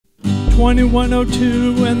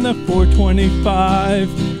2102 and the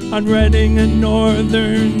 425 on Reading and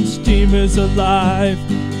Northern's team is alive.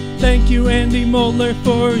 Thank you, Andy Muller,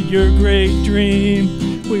 for your great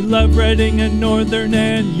dream. We love Reading and Northern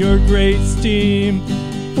and your great steam.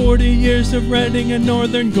 40 years of Reading and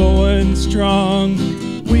Northern going strong.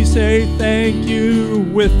 We say thank you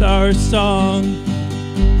with our song.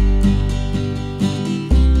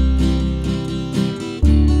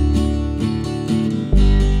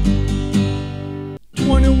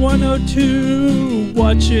 .2102,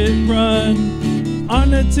 watch it run.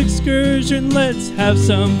 On its excursion, let's have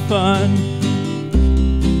some fun.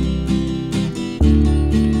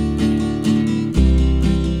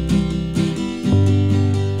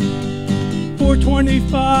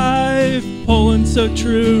 .425, pulling so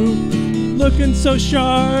true, looking so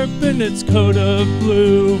sharp in its coat of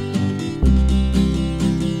blue.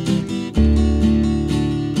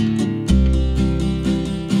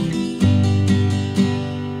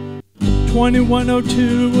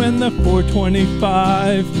 .2102 and the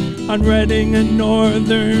 425 on Reading and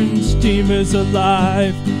Northern's team is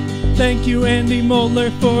alive. Thank you, Andy Muller,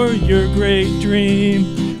 for your great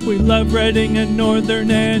dream. We love Reading and Northern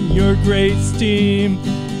and your great steam.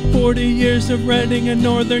 40 years of Reading and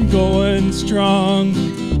Northern going strong.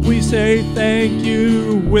 We say thank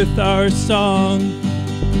you with our song.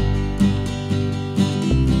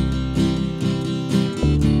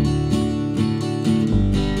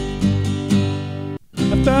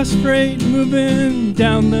 A fast freight moving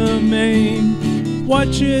down the main.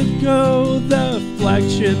 Watch it go, the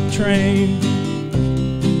flagship train.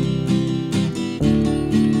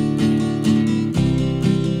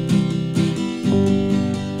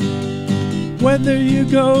 Whether you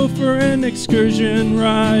go for an excursion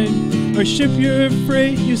ride or ship your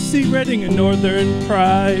freight, you see Reading and Northern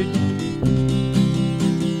pride.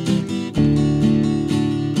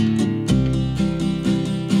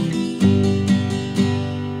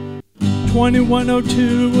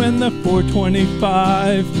 .2102 and the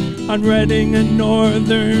 425 on Reading and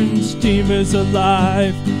Northern's team is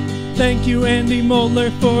alive. Thank you, Andy Muller,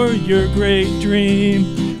 for your great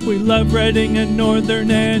dream. We love Reading and Northern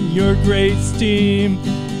and your great steam.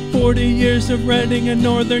 40 years of Reading and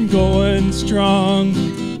Northern going strong.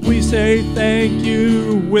 We say thank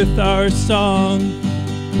you with our song.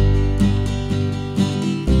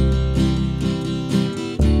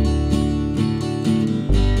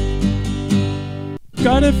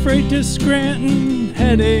 Got a freight to Scranton,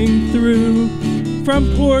 heading through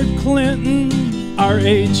from Port Clinton, our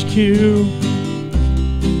HQ.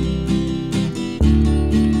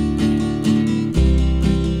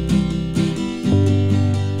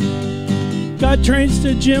 Got trains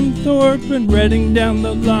to Jim Thorpe and Reading down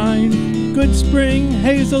the line. Good Spring,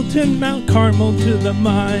 Hazelton, Mount Carmel to the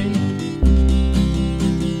mine.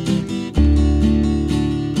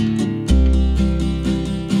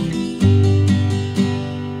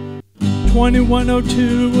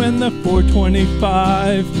 .2102 and the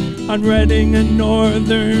 425 on Reading and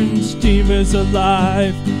Northern's team is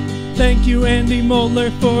alive. Thank you, Andy Muller,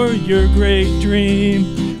 for your great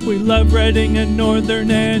dream. We love Reading and Northern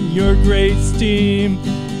and your great steam.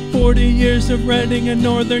 40 years of Reading and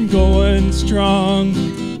Northern going strong.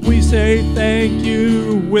 We say thank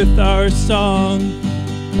you with our song.